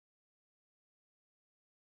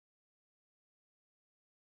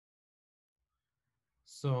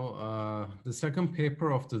The second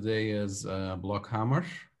paper of the day is BlockHammer.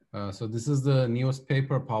 So this is the newest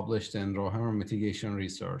paper published in RowHammer mitigation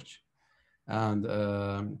research. And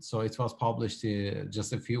so it was published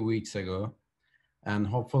just a few weeks ago. And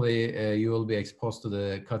hopefully you will be exposed to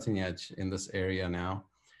the cutting edge in this area now.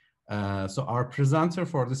 So our presenter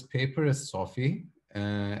for this paper is Sophie.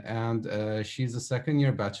 And she's a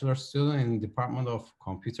second-year bachelor student in Department of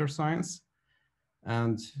Computer Science.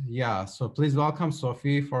 And yeah, so please welcome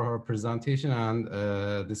Sophie for her presentation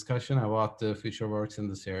and discussion about the future works in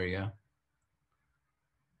this area.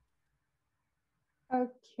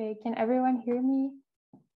 Okay, can everyone hear me?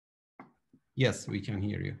 Yes, we can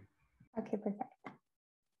hear you. Okay, perfect.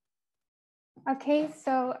 Okay,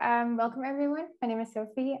 so welcome everyone. My name is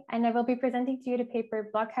Sophie, and I will be presenting to you the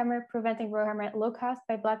paper BlockHammer Preventing RowHammer at Low Cost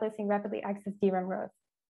by Blacklisting Rapidly Accessed DRAM Rows.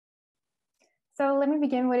 So let me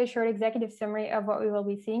begin with a short executive summary of what we will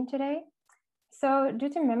be seeing today. So due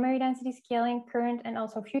to memory density scaling, current and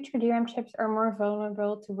also future DRAM chips are more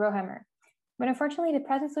vulnerable to RowHammer. But unfortunately, the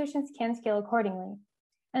present solutions can scale accordingly.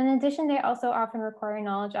 And in addition, they also often require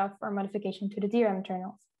knowledge of or modification to the DRAM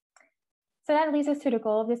internals. So that leads us to the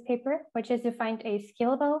goal of this paper, which is to find a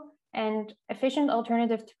scalable and efficient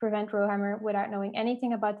alternative to prevent RowHammer without knowing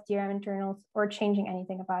anything about the DRAM internals or changing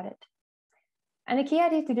anything about it. And the key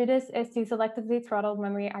idea to do this is to selectively throttle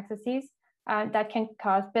memory accesses that can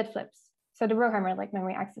cause bit flips, so the RowHammer-like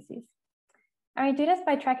memory accesses. And we do this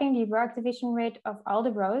by tracking the row activation rate of all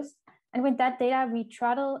the rows. And with that data, we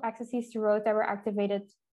throttle accesses to rows that were activated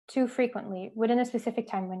too frequently within a specific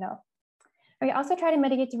time window. And we also try to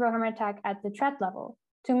mitigate the RowHammer attack at the thread level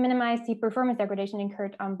to minimize the performance degradation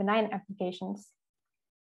incurred on benign applications.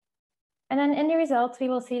 And then in the results, we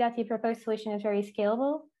will see that the proposed solution is very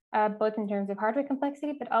scalable, both in terms of hardware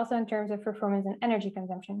complexity, but also in terms of performance and energy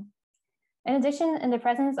consumption. In addition, in the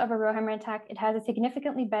presence of a RowHammer attack, it has a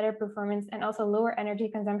significantly better performance and also lower energy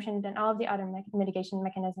consumption than all of the other mitigation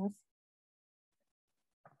mechanisms.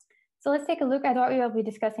 So let's take a look at what we will be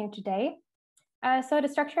discussing today. So the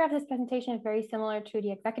structure of this presentation is very similar to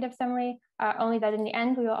the executive summary, only that in the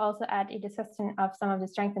end, we will also add a discussion of some of the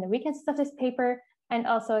strengths and the weaknesses of this paper, and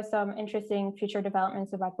also some interesting future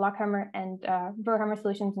developments about BlockHammer and RowHammer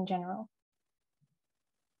solutions in general.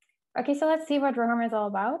 Okay, so let's see what RowHammer is all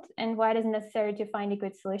about and why it is necessary to find a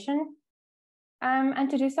good solution. And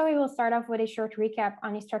to do so, we will start off with a short recap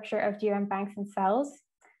on the structure of DRAM banks and cells.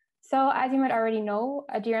 So as you might already know,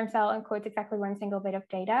 a DRAM cell encodes exactly one single bit of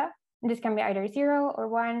data. And this can be either 0 or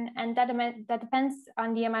 1, and that depends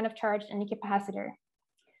on the amount of charge in the capacitor.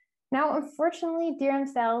 Now, unfortunately, DRAM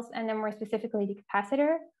cells, and then more specifically the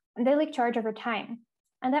capacitor, they leak charge over time.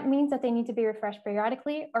 And that means that they need to be refreshed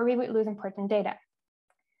periodically, or we would lose important data.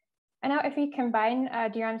 And now if we combine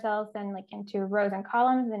DRAM cells then like into rows and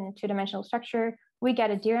columns in a two-dimensional structure, we get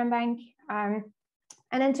a DRAM bank. And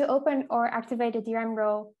then to open or activate a DRAM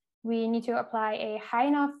row, we need to apply a high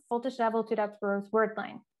enough voltage level to that row's word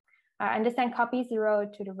line. And this then copies the row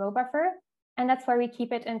to the row buffer. And that's where we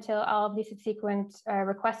keep it until all of the subsequent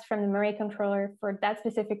requests from the memory controller for that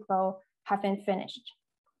specific row have been finished.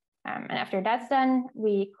 And after that's done,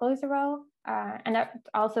 we close the row. And that's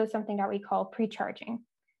also something that we call pre-charging.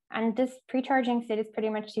 And this pre-charging state is pretty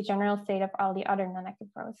much the general state of all the other non-active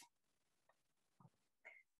rows.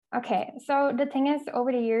 Okay, so the thing is,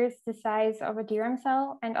 over the years, the size of a DRAM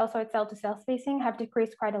cell and also its cell-to-cell spacing have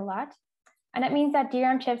decreased quite a lot. And that means that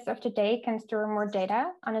DRAM chips of today can store more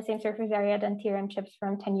data on the same surface area than DRAM chips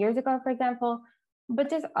from 10 years ago, for example. But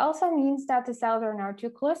this also means that the cells are now too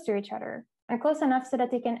close to each other, and close enough so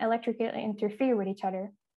that they can electrically interfere with each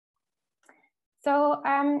other. So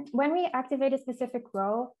when we activate a specific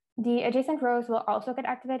row, the adjacent rows will also get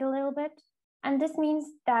activated a little bit. And this means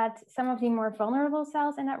that some of the more vulnerable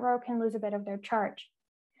cells in that row can lose a bit of their charge.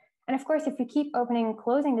 And of course, if we keep opening and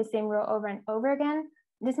closing the same row over and over again,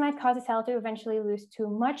 this might cause a cell to eventually lose too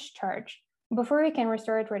much charge before we can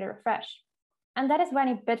restore it with a refresh. And that is when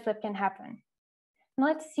a bit flip can happen. Now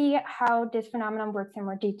let's see how this phenomenon works in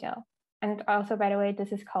more detail. And also, by the way,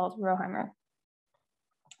 this is called RowHammer.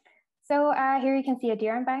 So here you can see a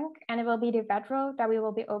DRAM bank, and it will be the red row that we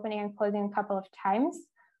will be opening and closing a couple of times.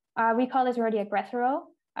 We call this row the aggressor row,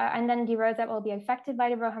 and then the rows that will be affected by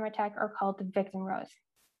the RowHammer attack are called the victim rows.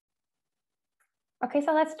 Okay,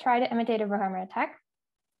 so let's try to imitate a RowHammer attack.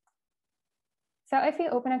 So if we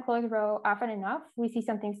open and close a row often enough, we see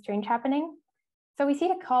something strange happening. So we see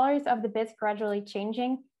the colors of the bits gradually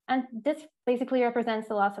changing, and this basically represents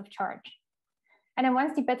the loss of charge. And then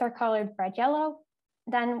once the bits are colored bright yellow,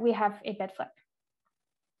 then we have a bit flip.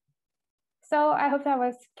 So I hope that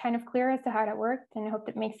was kind of clear as to how that worked, and I hope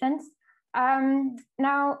that makes sense.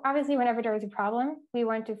 Now, obviously, whenever there is a problem, we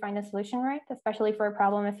want to find a solution, right? Especially for a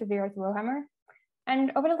problem as severe as RowHammer.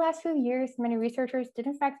 And over the last few years, many researchers did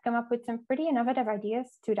in fact come up with some pretty innovative ideas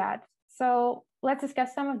to that. So let's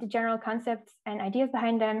discuss some of the general concepts and ideas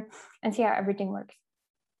behind them and see how everything works.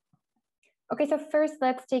 Okay, so first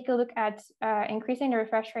let's take a look at increasing the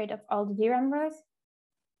refresh rate of all the DRAM rows.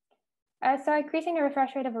 So increasing the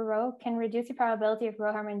refresh rate of a row can reduce the probability of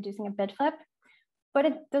RowHammer inducing a bit flip, but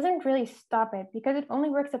it doesn't really stop it because it only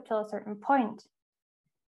works up till a certain point.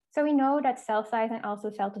 So we know that cell size and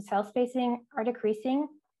also cell-to-cell spacing are decreasing,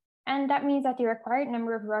 and that means that the required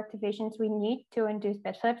number of row activations we need to induce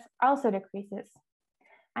bit flips also decreases.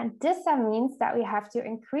 And this means that we have to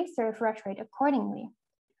increase the refresh rate accordingly.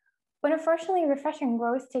 But unfortunately, refreshing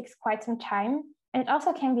rows takes quite some time, and it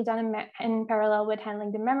also can be done in parallel with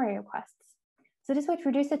handling the memory requests. So this would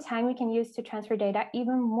reduce the time we can use to transfer data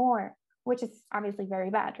even more, which is obviously very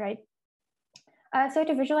bad, right? So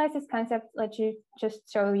to visualize this concept, let you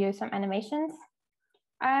just show you some animations.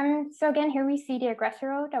 So again, here we see the aggressor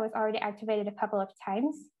row that was already activated a couple of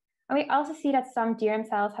times. And we also see that some DRAM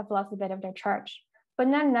cells have lost a bit of their charge, but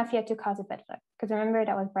not enough yet to cause a bit flip, because remember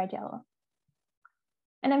that was bright yellow.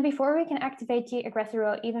 And then before we can activate the aggressor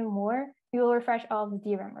row even more, we will refresh all of the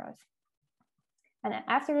DRAM rows. And then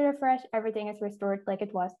after the refresh, everything is restored like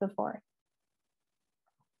it was before.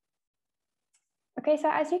 Okay,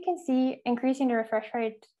 so as you can see, increasing the refresh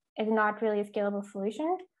rate is not really a scalable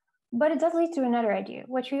solution, but it does lead to another idea,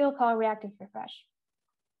 which we will call reactive refresh.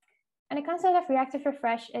 And the concept of reactive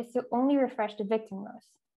refresh is to only refresh the victim rows.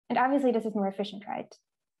 And obviously this is more efficient, right?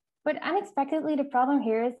 But unexpectedly, the problem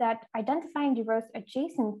here is that identifying the rows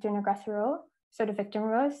adjacent to an aggressor row, so the victim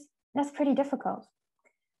rows, that's pretty difficult.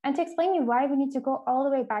 And to explain you why, we need to go all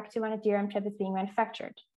the way back to when a DRAM chip is being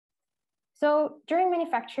manufactured. So during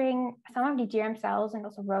manufacturing, some of the DRAM cells and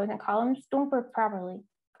also rows and columns don't work properly.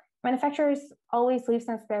 Manufacturers always leave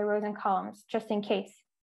some spare rows and columns just in case,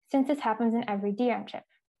 since this happens in every DRAM chip.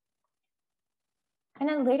 And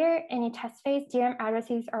then later in a test phase, DRAM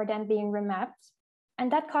addresses are then being remapped,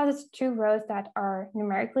 and that causes two rows that are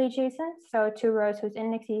numerically adjacent, so two rows whose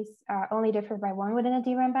indexes only differ by one within a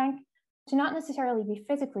DRAM bank, to not necessarily be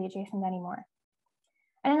physically adjacent anymore.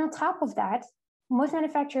 And then on top of that, most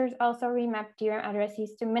manufacturers also remap DRAM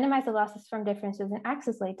addresses to minimize the losses from differences in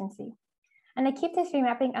access latency. And they keep this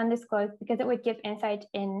remapping undisclosed because it would give insight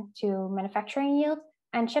into manufacturing yield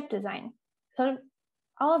and chip design. So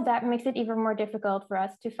all of that makes it even more difficult for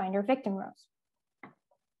us to find our victim rows.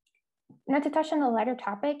 Now, to touch on the latter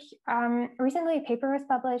topic, recently a paper was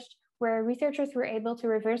published where researchers were able to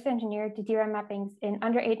reverse engineer the DRAM mappings in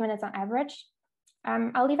under 8 minutes on average.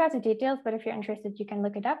 I'll leave out the details, but if you're interested, you can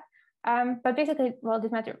look it up. But basically, well,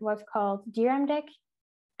 this method was called DRAM deck.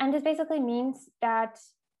 And this basically means that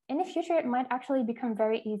in the future, it might actually become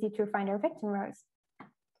very easy to find our victim rows.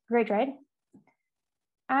 Great, right?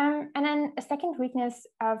 And then a second weakness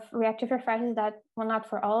of reactive refresh is that, well, not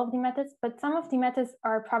for all of the methods, but some of the methods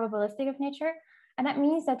are probabilistic of nature. And that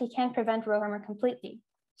means that they can't prevent RowHammer completely.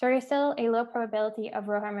 So there's still a low probability of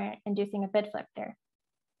RowHammer inducing a bit flip there.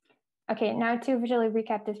 Okay, now to visually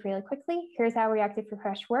recap this really quickly, here's how reactive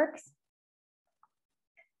refresh works.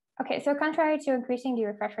 Okay, so contrary to increasing the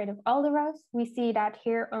refresh rate of all the rows, we see that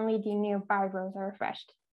here only the nearby rows are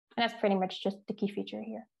refreshed. And that's pretty much just the key feature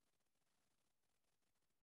here.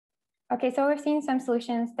 Okay, so we've seen some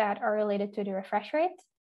solutions that are related to the refresh rate.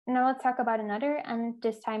 Now let's talk about another, and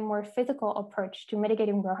this time more physical approach to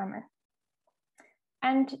mitigating RowHammer.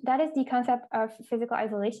 And that is the concept of physical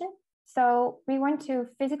isolation. So we want to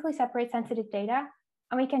physically separate sensitive data,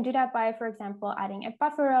 and we can do that by, for example, adding a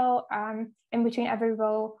buffer row in between every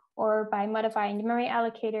row, or by modifying the memory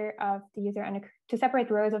allocator of the user and to separate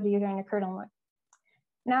the rows of the user in the kernel mode.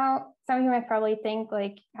 Now, some of you might probably think,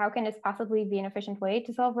 like, how can this possibly be an efficient way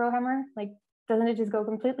to solve RowHammer? Like, doesn't it just go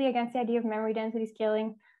completely against the idea of memory density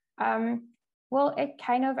scaling? Well, it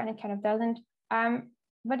kind of, and it kind of doesn't.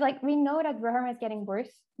 But like, we know that RowHammer is getting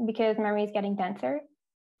worse because memory is getting denser.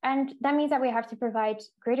 And that means that we have to provide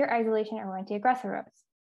greater isolation around the aggressor rows.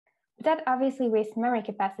 But that obviously wastes memory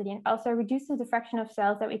capacity and also reduces the fraction of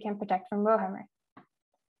cells that we can protect from RowHammer.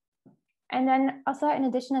 And then also, in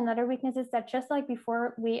addition, another weakness is that just like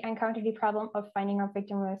before, we encounter the problem of finding our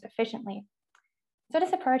victim rows efficiently. So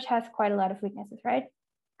this approach has quite a lot of weaknesses, right?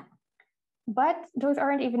 But those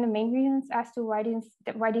aren't even the main reasons as to why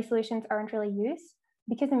these solutions aren't really used,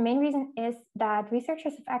 because the main reason is that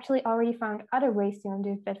researchers have actually already found other ways to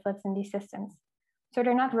induce bit flips in these systems. So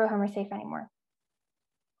they're not RowHammer safe anymore.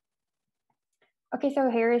 Okay, so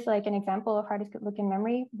here is like an example of how this could look in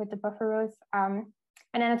memory with the buffer rows.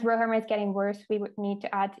 And then as RowHammer is getting worse, we would need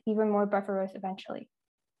to add even more buffer rows eventually.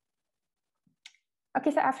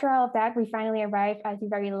 Okay, so after all of that, we finally arrive at the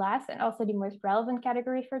very last and also the most relevant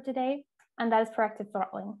category for today, and that is proactive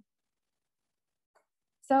throttling.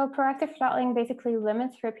 So proactive throttling basically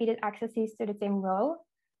limits repeated accesses to the same row,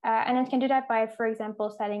 and it can do that by, for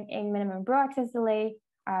example, setting a minimum row access delay,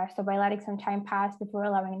 so by letting some time pass before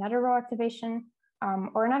allowing another row activation,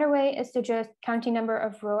 or another way is to just count the number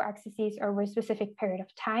of row accesses over a specific period of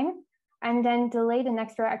time, and then delay the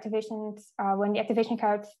next row activations when the activation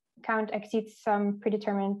count exceeds some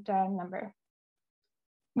predetermined number.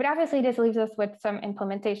 But obviously this leaves us with some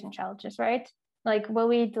implementation challenges, right? Like, will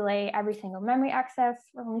we delay every single memory access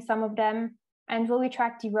or only some of them? And will we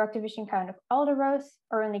track the row activation count of all the rows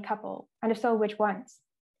or only a couple? And if so, which ones?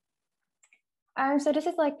 So this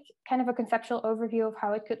is like kind of a conceptual overview of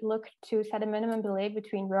how it could look to set a minimum delay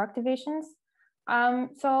between row activations.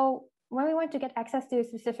 So when we want to get access to a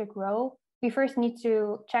specific row, we first need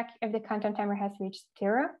to check if the countdown timer has reached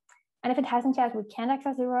 0. And if it hasn't yet, we can't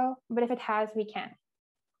access the row, but if it has, we can.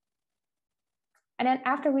 And then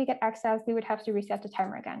after we get access, we would have to reset the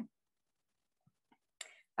timer again.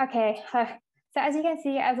 Okay, so as you can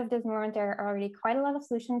see, as of this moment, there are already quite a lot of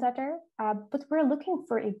solutions out there, but we're looking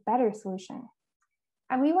for a better solution.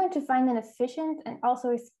 And we want to find an efficient and also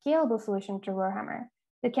a scalable solution to RowHammer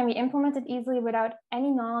that can be implemented easily without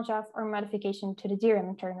any knowledge of or modification to the DRAM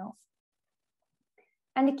internals.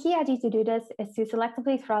 And the key idea to do this is to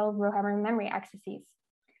selectively throttle RowHammer memory accesses.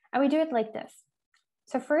 And we do it like this.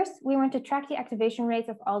 So first, we want to track the activation rates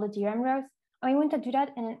of all the DRAM rows, and we want to do that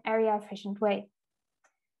in an area-efficient way.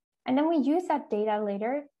 And then we use that data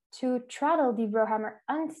later to throttle the RowHammer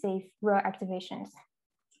unsafe row activations.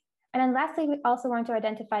 And then lastly, we also want to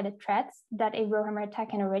identify the threads that a RowHammer attack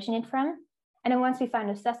can originate from. And then once we find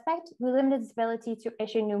a suspect, we limit its ability to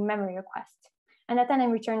issue new memory requests. And that then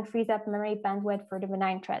in return frees up memory bandwidth for the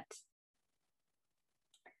benign threads.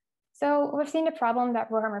 So we've seen the problem that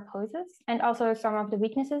RowHammer poses and also some of the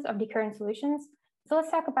weaknesses of the current solutions. So let's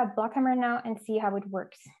talk about BlockHammer now and see how it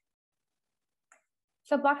works.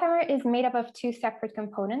 So BlockHammer is made up of two separate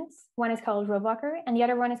components. One is called RowBlocker and the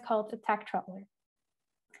other one is called Attack Throttler.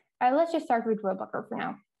 Let's just start with RowBlocker for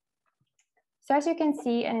now. So as you can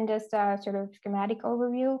see in this sort of schematic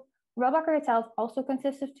overview, RowBlocker itself also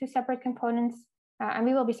consists of two separate components, and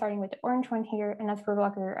we will be starting with the orange one here, and that's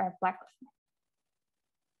RowBlocker Blacklisting.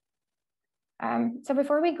 So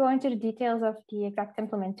before we go into the details of the exact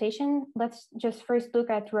implementation, let's just first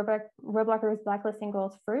look at RowBlocker's blacklisting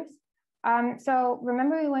goals first. So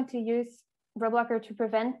remember, we want to use RowBlocker to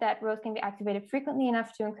prevent that rows can be activated frequently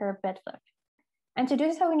enough to incur bit flip. And to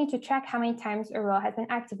do so, we need to track how many times a row has been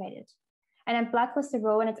activated. And then blacklist the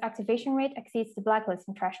row when its activation rate exceeds the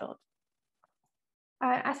blacklisting threshold.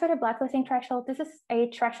 As for the blacklisting threshold, this is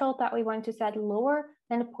a threshold that we want to set lower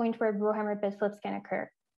than the point where RowHammer bit flips can occur.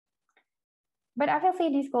 But obviously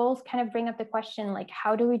these goals kind of bring up the question, like,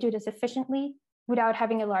 how do we do this efficiently without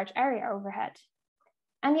having a large area overhead?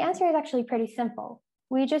 And the answer is actually pretty simple.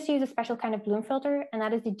 We just use a special kind of bloom filter, and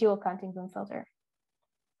that is the dual counting bloom filter.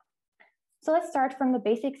 So let's start from the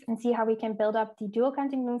basics and see how we can build up the dual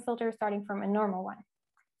counting bloom filter starting from a normal one.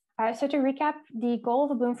 So to recap, the goal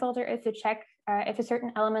of a bloom filter is to check if a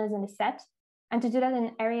certain element is in the set and to do that in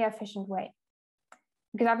an area efficient way.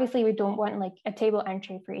 Because obviously we don't want like a table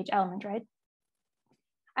entry for each element, right?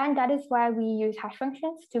 And that is why we use hash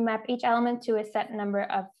functions to map each element to a set number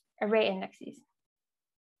of array indexes.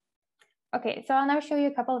 Okay, so I'll now show you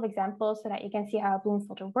a couple of examples so that you can see how a bloom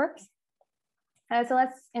filter works. So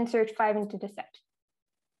let's insert 5 into the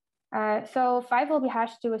set. So 5 will be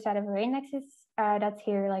hashed to a set of array indexes. That's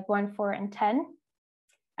here like 1, 4, and 10.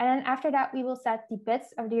 And then after that, we will set the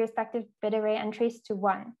bits of the respective bit array entries to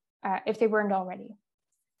 1, if they weren't already.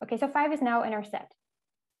 Okay, so 5 is now in our set.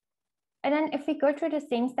 And then if we go through the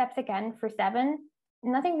same steps again for 7,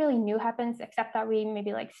 nothing really new happens except that we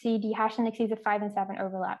maybe like see the hash indexes of 5 and 7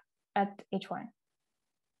 overlap at H1.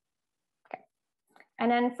 Okay.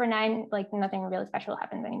 And then for 9, like nothing really special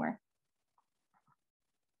happens anymore.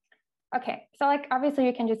 Okay, so like obviously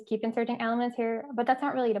you can just keep inserting elements here, but that's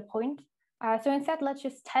not really the point. So instead, let's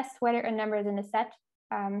just test whether a number is in the set.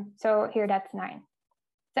 So here that's 9.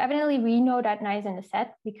 So evidently we know that 9 is in the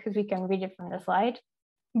set because we can read it from the slide.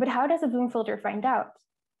 But how does a bloom filter find out?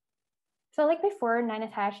 So like before, 9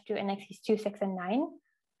 is hashed to indexes 2, 6, and 9.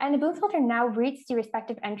 And the bloom filter now reads the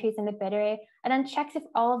respective entries in the bit array and then checks if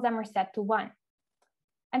all of them are set to 1.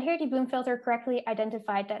 And here the bloom filter correctly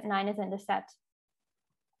identified that 9 is in the set.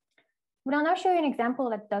 But I'll now show you an example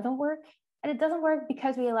that doesn't work. And it doesn't work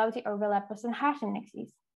because we allow the overlap of some hash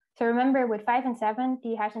indexes. So remember, with 5 and 7,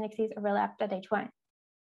 the hash indexes overlapped at H1.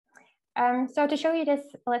 So to show you this,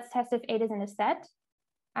 let's test if 8 is in a set.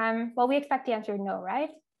 Well, we expect the answer no, right?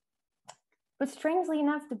 But strangely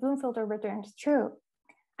enough, the Bloom filter returns true.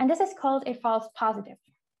 And this is called a false positive.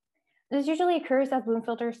 This usually occurs as Bloom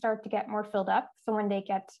filters start to get more filled up, so when they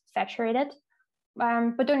get saturated.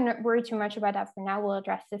 But don't worry too much about that for now. We'll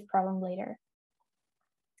address this problem later.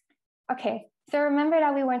 Okay, so remember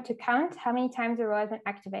that we want to count how many times a row has been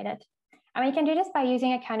activated. And we can do this by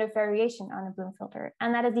using a kind of variation on a Bloom filter,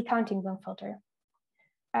 and that is the counting Bloom filter.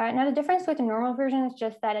 Now, the difference with the normal version is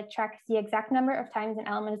just that it tracks the exact number of times an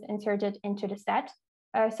element is inserted into the set,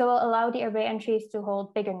 so it will allow the array entries to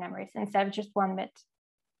hold bigger numbers instead of just 1 bit.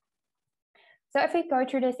 So if we go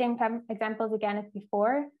through the same examples again as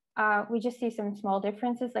before, we just see some small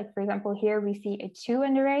differences. Like, for example, here we see a 2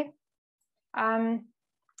 in the array. And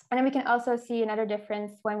then we can also see another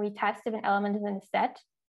difference when we test if an element is in a set.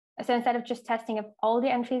 So instead of just testing if all the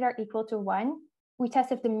entries are equal to 1, we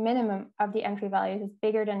test if the minimum of the entry values is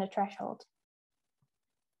bigger than the threshold.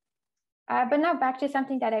 But now back to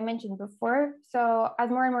something that I mentioned before. So as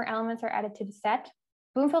more and more elements are added to the set,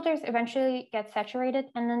 Bloom filters eventually get saturated,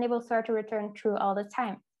 and then they will start to return true all the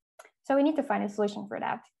time. So we need to find a solution for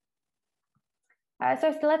that.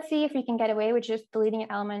 So let's see if we can get away with just deleting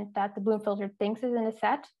an element that the Bloom filter thinks is in a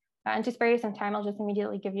set. And to spare you some time, I'll just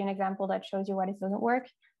immediately give you an example that shows you why this doesn't work.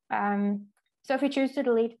 So if we choose to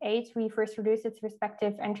delete 8, we first reduce its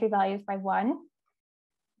respective entry values by 1.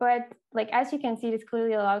 But like, as you can see, this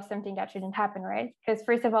clearly allows something that shouldn't happen, right? Because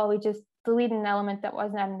first of all, we just delete an element that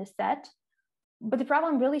was not in the set. But the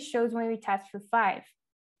problem really shows when we test for 5.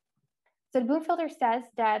 So the Bloom filter says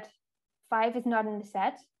that 5 is not in the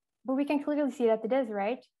set, but we can clearly see that it is,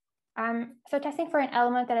 right? So testing for an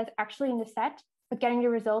element that is actually in the set, but getting the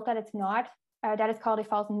result that it's not, that is called a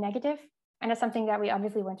false negative. And that's something that we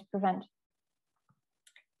obviously want to prevent.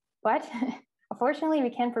 But unfortunately, we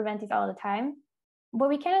can't prevent these all the time. But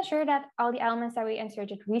we can ensure that all the elements that we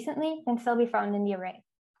inserted recently can still be found in the array.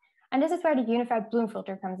 And this is where the unified Bloom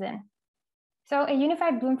filter comes in. So a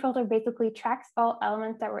unified Bloom filter basically tracks all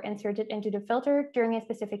elements that were inserted into the filter during a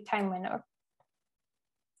specific time window.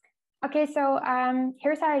 Okay, so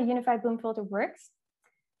here's how a unified Bloom filter works.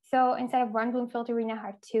 So instead of one Bloom filter, we now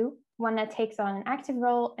have 2, one that takes on an active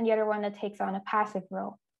role and the other one that takes on a passive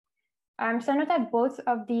role. So note that both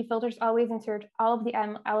of the filters always insert all of the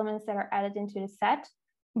elements that are added into the set,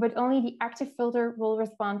 but only the active filter will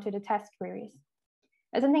respond to the test queries.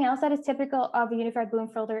 And something else that is typical of a unified Bloom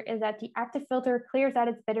filter is that the active filter clears out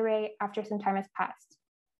its bit array after some time has passed.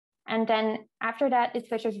 And then after that, it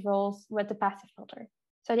switches roles with the passive filter.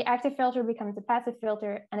 So the active filter becomes the passive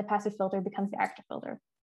filter, and the passive filter becomes the active filter.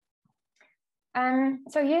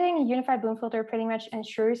 So using a unified Bloom filter pretty much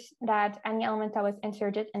ensures that any element that was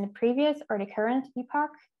inserted in the previous or the current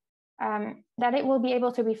epoch, that it will be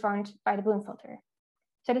able to be found by the Bloom filter.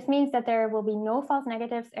 So this means that there will be no false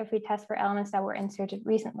negatives if we test for elements that were inserted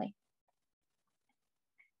recently.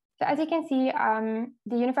 So as you can see,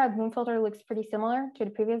 the unified Bloom filter looks pretty similar to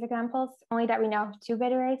the previous examples, only that we now have 2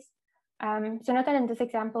 bit arrays. So note that in this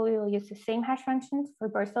example, we will use the same hash functions for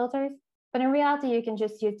both filters, but in reality, you can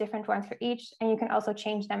just use different ones for each, and you can also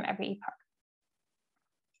change them every epoch.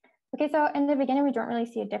 Okay, so in the beginning, we don't really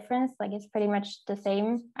see a difference. Like, it's pretty much the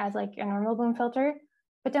same as like a normal Bloom filter.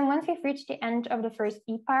 But then once we've reached the end of the first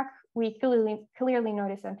epoch, we clearly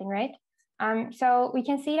notice something, right? So we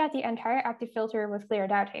can see that the entire active filter was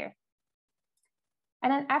cleared out here.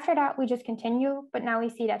 And then after that, we just continue, but now we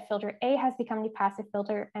see that filter A has become the passive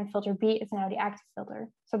filter and filter B is now the active filter.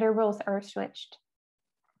 So their roles are switched.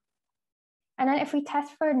 And then if we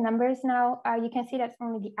test for numbers now, you can see that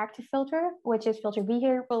only the active filter, which is filter B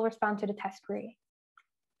here, will respond to the test query.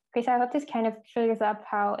 Okay, so I hope this kind of clears up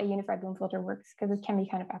how a unified Bloom filter works, because it can be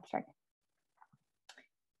kind of abstract.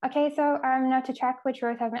 Okay, so now to track which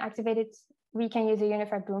rows have been activated, we can use a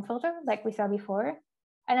unified Bloom filter like we saw before.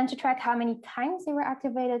 And then to track how many times they were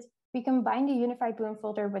activated, we combine the unified Bloom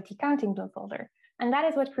filter with the counting Bloom filter. And that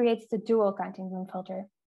is what creates the dual counting Bloom filter.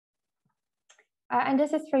 And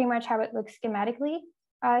this is pretty much how it looks schematically.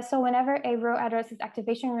 So whenever a row address's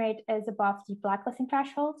activation rate is above the blacklisting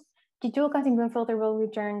threshold, the dual counting Bloom filter will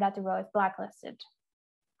return that the row is blacklisted.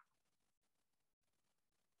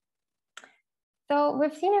 So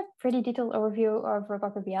we've seen a pretty detailed overview of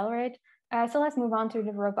RowBlocker BL, right? So let's move on to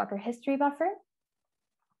the RowBlocker history buffer.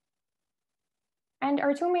 And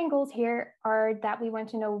our 2 main goals here are that we want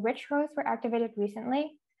to know which rows were activated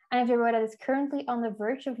recently, and if the row that is currently on the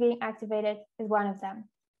verge of being activated is one of them.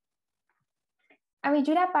 And we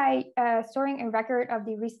do that by storing a record of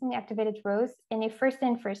the recently activated rows in a first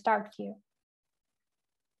in, first out queue.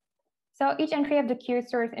 So each entry of the queue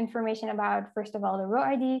stores information about, first of all, the row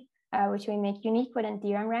ID, which we make unique within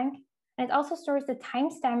DRAM rank. And it also stores the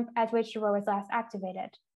timestamp at which the row was last activated.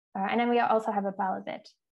 And then we also have a valid bit.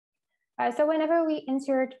 So whenever we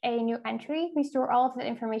insert a new entry, we store all of the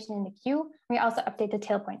information in the queue. We also update the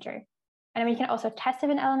tail pointer. And we can also test if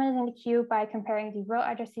an element is in the queue by comparing the row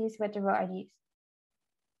addresses with the row IDs.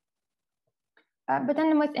 But then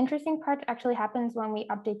the most interesting part actually happens when we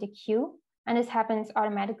update the queue. And this happens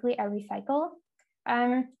automatically every cycle.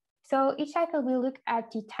 So each cycle, we look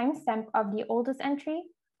at the timestamp of the oldest entry,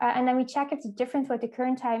 and then we check if the difference with the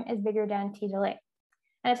current time is bigger than t delay.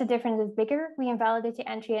 And if the difference is bigger, we invalidate the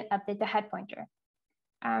entry and update the head pointer.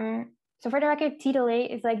 So for the record, t delay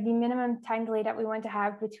is like the minimum time delay that we want to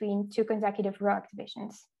have between two consecutive row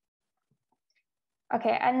activations.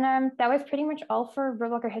 Okay, and that was pretty much all for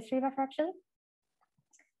RowBlocker history buffer actually.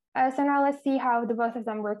 So now let's see how the both of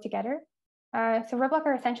them work together. So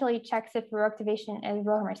RowBlocker essentially checks if row activation is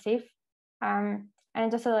RowHammer safe, and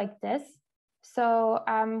it does it like this. So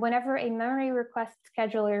whenever a memory request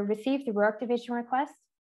scheduler receives the row activation request,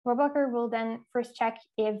 RowBlocker will then first check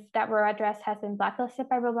if that row address has been blacklisted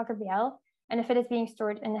by RowBlocker BL and if it is being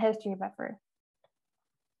stored in the history buffer.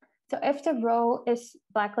 So if the row is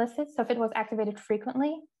blacklisted, so if it was activated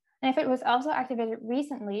frequently, and if it was also activated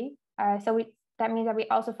recently, that means that we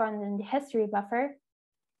also found it in the history buffer,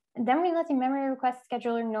 then we let the memory request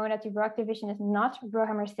scheduler know that the row activation is not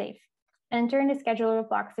RowHammer safe. And in turn, the scheduler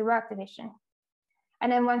blocks the row activation.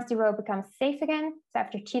 And then once the row becomes safe again, so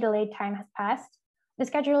after t delayed time has passed, the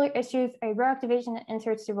scheduler issues a row activation and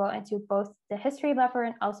inserts the row into both the history buffer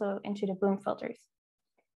and also into the Bloom filters.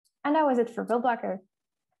 And that was it for RowBlocker.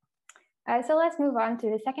 So let's move on to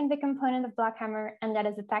the second big component of BlockHammer, and that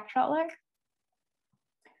is attack throttler.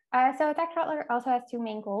 So attack throttler also has two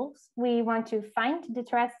main goals. We want to find the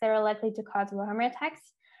threats that are likely to cause RowHammer attacks,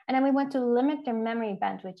 and then we want to limit their memory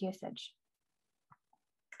bandwidth usage.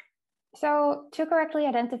 So to correctly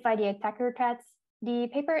identify the attacker threats, the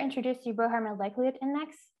paper introduced the RowHammer likelihood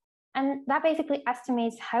index, and that basically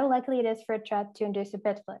estimates how likely it is for a threat to induce a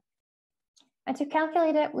bit flip. And to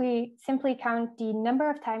calculate it, we simply count the number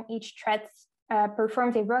of times each threat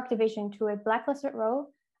performs a row activation to a blacklisted row,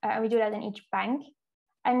 and we do that in each bank.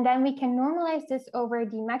 And then we can normalize this over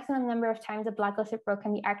the maximum number of times a blacklisted row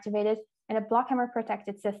can be activated in a BlockHammer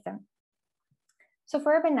protected system. So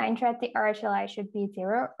for a benign threat, the RHLI should be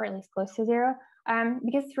 0, or at least close to 0,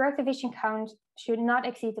 because the row activation count should not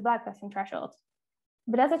exceed the blacklisting threshold.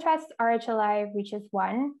 But as a threat's RHLI reaches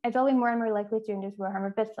 1, it will be more and more likely to induce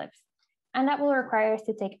RowHammer bit flips, and that will require us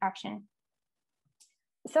to take action.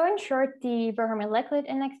 So in short, the RowHammer likelihood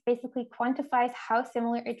index basically quantifies how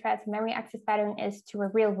similar a threat's memory access pattern is to a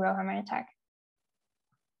real RowHammer attack.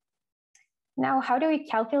 Now, how do we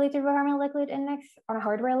calculate the RowHammer likelihood index on a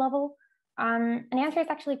hardware level? And the answer is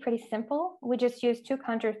actually pretty simple. We just use 2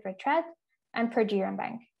 counters per thread and per DRAM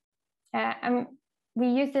bank. And we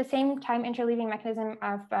use the same time interleaving mechanism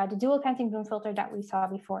of the dual counting Bloom filter that we saw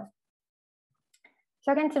before.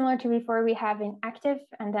 So again, similar to before, we have an active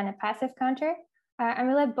and then a passive counter. And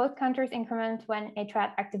we let both counters increment when a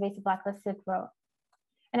thread activates a blacklisted row.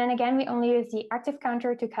 And then again, we only use the active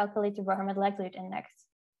counter to calculate the RowHammer likelihood index.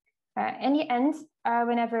 In the end,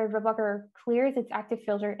 whenever RowBlocker clears its active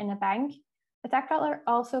filter in a bank, attack throttler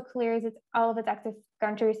also clears all of its active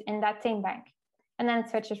counters in that same bank. And then it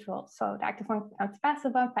switches roles. So the active one becomes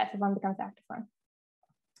passive one becomes active one.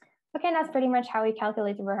 Okay, and that's pretty much how we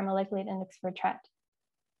calculate the RowHammer likelihood index for a thread.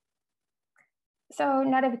 So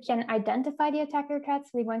now that we can identify the attacker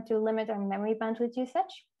threats, we want to limit our memory bandwidth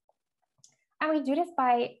usage. And we do this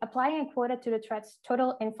by applying a quota to the thread's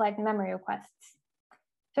total in-flight memory requests.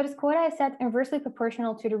 So this quota is set inversely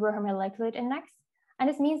proportional to the RowHammer likelihood index. And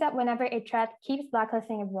this means that whenever a thread keeps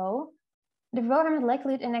blacklisting a row, the RowHammer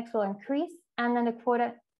likelihood index will increase, and then the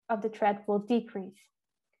quota of the thread will decrease.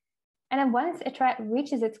 And then once a thread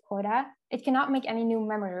reaches its quota, it cannot make any new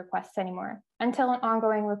memory requests anymore until an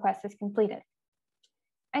ongoing request is completed.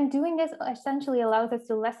 And doing this essentially allows us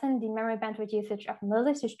to lessen the memory bandwidth usage of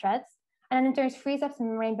malicious threads, and in turn frees up some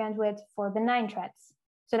memory bandwidth for benign threads,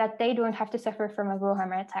 so that they don't have to suffer from a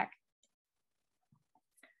RowHammer attack.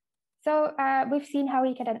 So we've seen how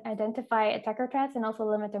we can identify attacker threats and also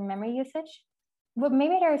limit their memory usage. But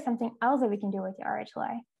maybe there is something else that we can do with the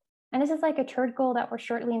RHLI. And this is like a third goal that was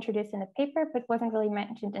shortly introduced in the paper, but wasn't really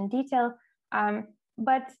mentioned in detail.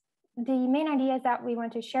 But the main idea is that we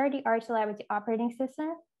want to share the RHLI with the operating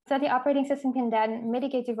system, so that the operating system can then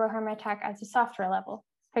mitigate the RowHammer attack at the software level,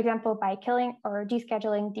 for example, by killing or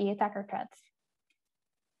descheduling the attacker threads.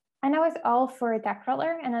 And that was all for attack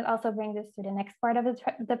throttler, and that also brings us to the next part of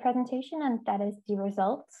the presentation, and that is the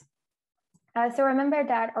results. So remember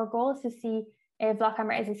that our goal is to see if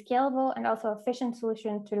BlockHammer is a scalable and also efficient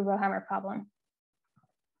solution to the RowHammer problem.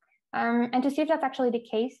 And to see if that's actually the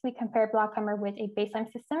case, we compare BlockHammer with a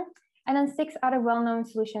baseline system and then 6 other well-known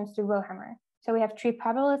solutions to RowHammer. So we have 3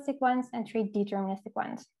 probabilistic ones and 3 deterministic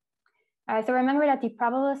ones. So remember that the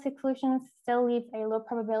probabilistic solutions still leave a low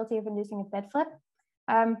probability of inducing a bit flip,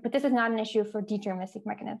 but this is not an issue for deterministic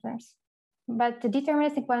mechanisms. But the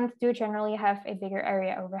deterministic ones do generally have a bigger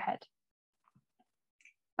area overhead.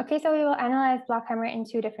 Okay, so we will analyze BlockHammer in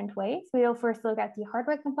 2 different ways. We will first look at the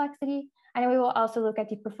hardware complexity, and we will also look at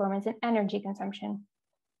the performance and energy consumption.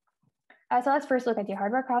 So let's first look at the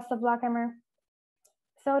hardware cost of BlockHammer.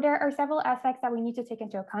 So there are several aspects that we need to take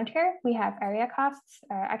into account here. We have area costs,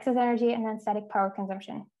 excess energy, and then static power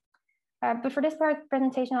consumption. But for this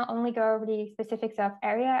presentation, I'll only go over the specifics of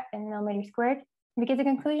area in millimeters squared, because the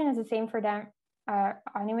conclusion is the same for them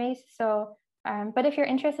anyways. So, but if you're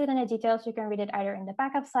interested in the details, you can read it either in the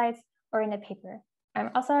backup slides or in the paper.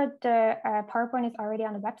 Also, the PowerPoint is already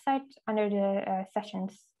on the website under the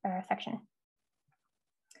sessions section.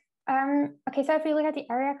 Okay, so if we look at the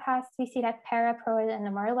area costs, we see that Para, Pro, and the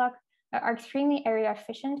Marlock are extremely area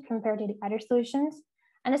efficient compared to the other solutions.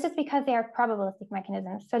 And this is because they are probabilistic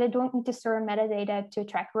mechanisms, so they don't need to store metadata to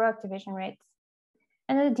track row activation rates.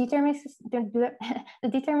 And the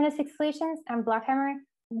deterministic solutions and BlockHammer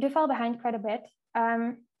do fall behind quite a bit.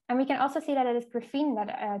 And we can also see that it is graphene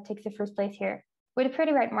that takes the first place here, with a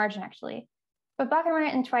pretty wide margin actually. But BlockHammer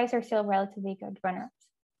and Twice are still relatively good runners.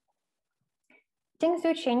 Things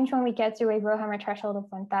do change when we get to a RowHammer threshold of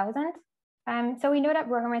 1000. So we know that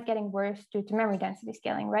RowHammer is getting worse due to memory density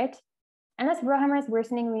scaling, right? And as RowHammer is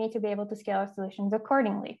worsening, we need to be able to scale our solutions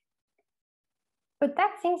accordingly. But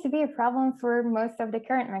that seems to be a problem for most of the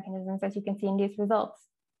current mechanisms, as you can see in these results.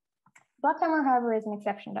 BlockHammer, however, is an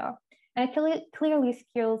exception though, and it clearly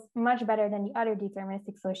scales much better than the other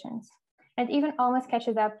deterministic solutions. And it even almost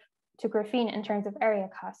catches up to graphene in terms of area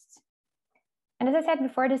costs. And as I said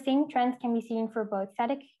before, the same trends can be seen for both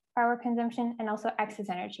static power consumption and also excess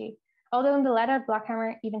energy, although in the latter,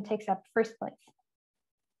 BlockHammer even takes up first place.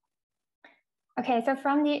 Okay, so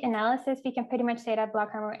from the analysis, we can pretty much say that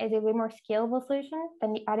BlockHammer is a way more scalable solution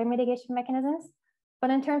than the other mitigation mechanisms. But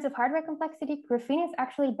in terms of hardware complexity, graphene is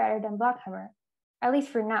actually better than BlockHammer, at least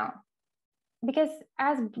for now. Because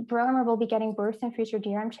as RowHammer will be getting worse in future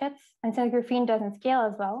DRAM chips, and since graphene doesn't scale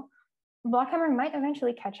as well, BlockHammer might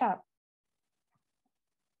eventually catch up.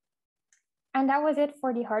 And that was it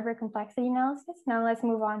for the hardware complexity analysis. Now let's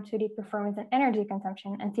move on to the performance and energy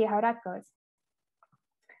consumption and see how that goes.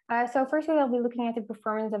 So first we will be looking at the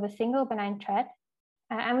performance of a single benign thread.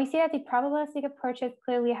 And we see that the probabilistic approaches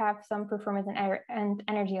clearly have some performance and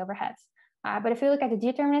energy overheads. But if we look at the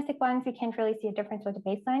deterministic ones, we can't really see a difference with the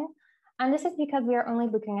baseline. And this is because we are only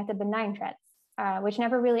looking at the benign threads, which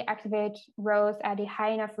never really activate rows at a high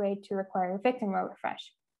enough rate to require a victim row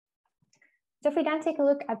refresh. So if we then take a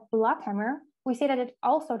look at BlockHammer, we see that it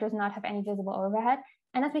also does not have any visible overhead,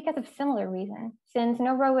 and that's because of similar reason, since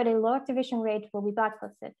no row with a low activation rate will be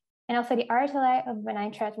blacklisted, and also the RTLI of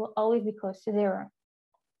benign threads will always be close to 0.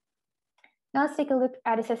 Now let's take a look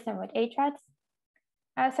at a system with 8 threads.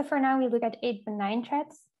 So for now, we look at 8 benign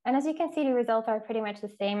threads, and as you can see, the results are pretty much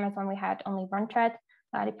the same as when we had only 1 thread.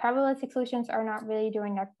 The probabilistic solutions are not really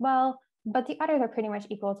doing that well, but the others are pretty much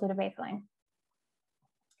equal to the baseline.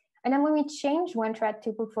 And then when we change 1 thread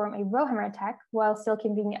to perform a RowHammer attack while still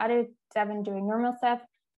keeping the other 7 doing normal stuff,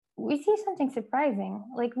 we see something surprising.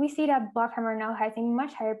 Like we see that BlockHammer now has a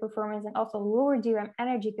much higher performance and also lower DRAM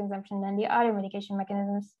energy consumption than the other mitigation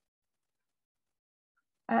mechanisms.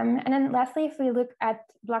 And then lastly, if we look at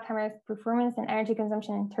BlockHammer's performance and energy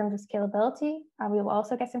consumption in terms of scalability, we will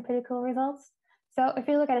also get some pretty cool results. So if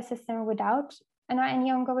we look at a system without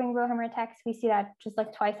any ongoing RowHammer attacks, we see that just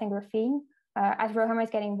like Twice and graphene, as RowHammer is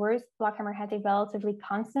getting worse, BlockHammer has a relatively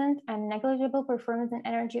constant and negligible performance and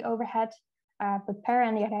energy overhead, but Para,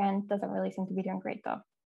 on the other hand, doesn't really seem to be doing great though.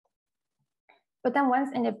 But then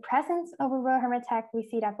once in the presence of a RowHammer attack, we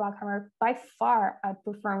see that BlockHammer by far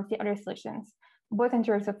outperforms the other solutions, both in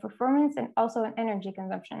terms of performance and also in energy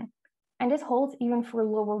consumption. And this holds even for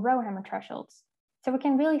lower RowHammer thresholds. So we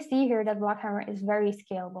can really see here that BlockHammer is very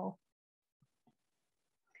scalable.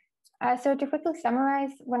 So to quickly summarize,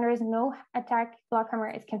 when there is no attack,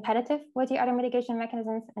 BlockHammer is competitive with the other mitigation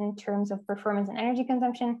mechanisms in terms of performance and energy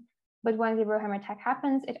consumption, but when the RowHammer attack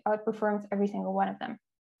happens, it outperforms every single one of them.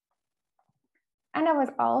 And that was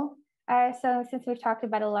all. So since we've talked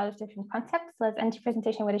about a lot of different concepts, let's end the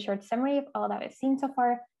presentation with a short summary of all that we've seen so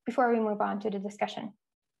far before we move on to the discussion.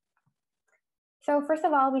 So first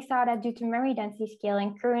of all, we saw that due to memory density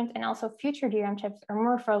scaling, current and also future DRAM chips are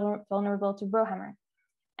more vulnerable to RowHammer.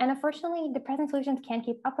 And unfortunately, the present solutions can't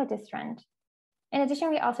keep up with this trend. In addition,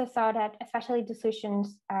 we also saw that especially the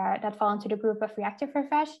solutions that fall into the group of reactive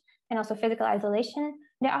refresh and also physical isolation,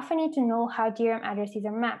 they often need to know how DRAM addresses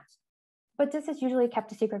are mapped. But this is usually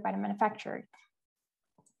kept a secret by the manufacturer.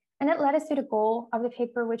 And that led us to the goal of the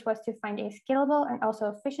paper, which was to find a scalable and also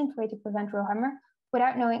efficient way to prevent RowHammer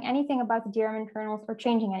without knowing anything about the DRAM internals or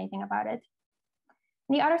changing anything about it.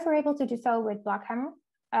 And the authors were able to do so with BlockHammer.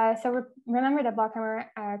 Remember that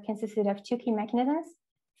BlockHammer consisted of two key mechanisms.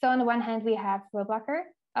 So on the one hand, we have RowBlocker,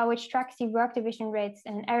 which tracks the row activation rates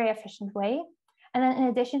in an area-efficient way. And then in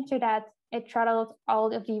addition to that, it throttled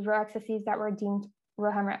all of the row accesses that were deemed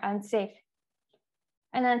RowHammer unsafe.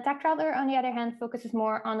 And then TechThrottler, on the other hand, focuses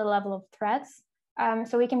more on the level of threats.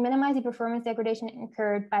 So we can minimize the performance degradation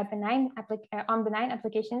incurred by benign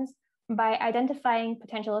applications by identifying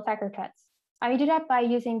potential attacker threats. We do that by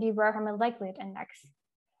using the RowHammer likelihood index.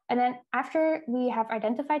 And then after we have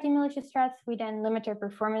identified the malicious threats, we then limit their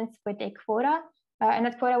performance with a quota, and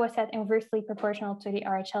that quota was set inversely proportional to the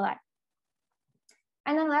RHLI.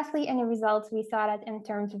 And then lastly, in the results, we saw that in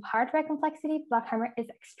terms of hardware complexity, BlockHammer is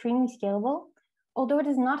extremely scalable, although it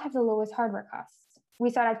does not have the lowest hardware costs. We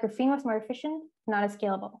saw that graphene was more efficient, not as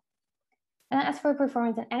scalable. And as for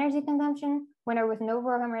performance and energy consumption, when there was no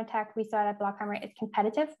RowHammer attack, we saw that BlockHammer is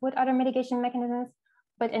competitive with other mitigation mechanisms,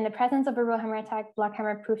 but in the presence of a RowHammer attack,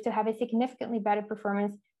 BlockHammer proved to have a significantly better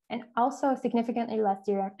performance and also significantly less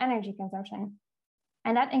DRAM energy consumption.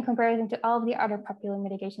 And that in comparison to all of the other popular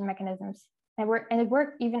mitigation mechanisms. And it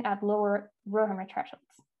worked even at lower RowHammer thresholds.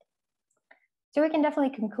 So we can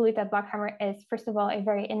definitely conclude that BlockHammer is, first of all, a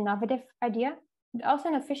very innovative idea, but also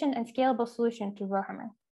an efficient and scalable solution to RowHammer.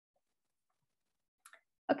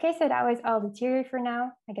 Okay, so that was all the theory for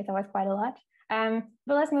now. I guess that was quite a lot.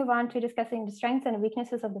 But let's move on to discussing the strengths and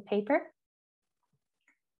weaknesses of the paper.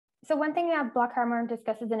 So one thing that BlockHammer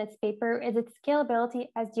discusses in its paper is its scalability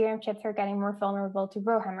as DRAM chips are getting more vulnerable to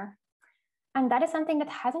RowHammer. And that is something that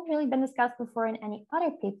hasn't really been discussed before in any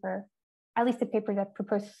other paper, at least the paper that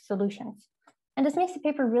proposes solutions. And this makes the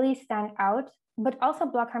paper really stand out, but also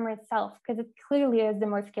BlockHammer itself, because it clearly is the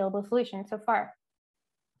most scalable solution so far.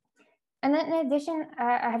 And then in addition,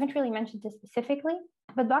 I haven't really mentioned this specifically,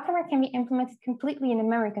 but BlockHammer can be implemented completely in a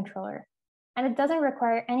memory controller. And it doesn't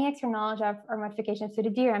require any extra knowledge of or modifications to the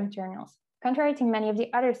DRAM internals, contrary to many of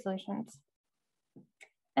the other solutions.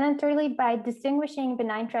 And then thirdly, by distinguishing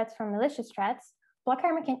benign threats from malicious threats,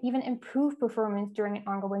 BlockHammer can even improve performance during an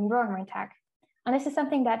ongoing RowHammer attack. And this is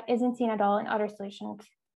something that isn't seen at all in other solutions.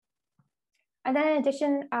 And then in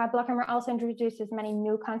addition, BlockHammer also introduces many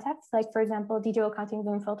new concepts, like for example, the dual counting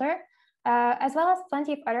bloom filter, as well as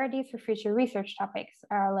plenty of other ideas for future research topics,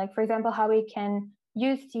 like for example, how we can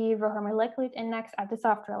use the RowHammer likelihood index at the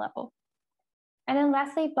software level. And then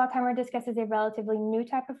lastly, BlockHammer discusses a relatively new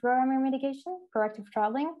type of RowHammer mitigation, proactive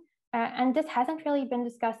throttling, and this hasn't really been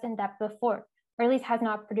discussed in depth before, or at least has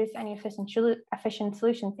not produced any efficient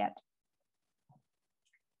solutions yet.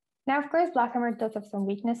 Now, of course, BlockHammer does have some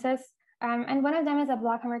weaknesses, and one of them is that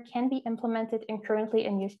BlockHammer can be implemented in currently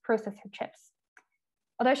in use processor chips.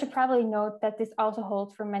 Although I should probably note that this also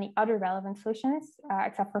holds for many other relevant solutions,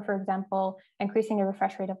 except for example, increasing the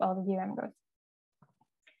refresh rate of all the DRAM rows.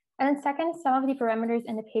 And then second, some of the parameters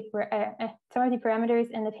in the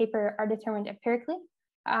paper are determined empirically.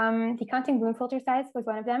 The counting bloom filter size was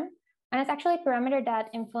one of them, and it's actually a parameter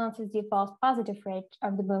that influences the false positive rate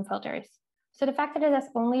of the bloom filters. So the fact that it has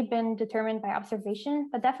only been determined by observation,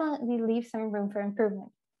 but definitely leaves some room for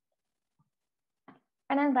improvement.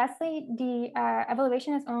 And then lastly, the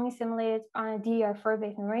evaluation is only simulated on a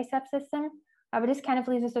DDR4-based memory subsystem, but this kind of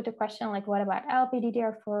leaves us with the question like, what about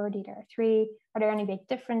LPDDR4, DDR3? Are there any big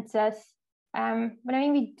differences? But I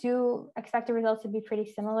mean, we do expect the results to be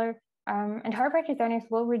pretty similar, and hardware designers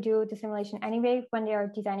will redo the simulation anyway when they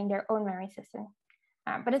are designing their own memory system.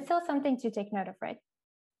 But it's still something to take note of, right?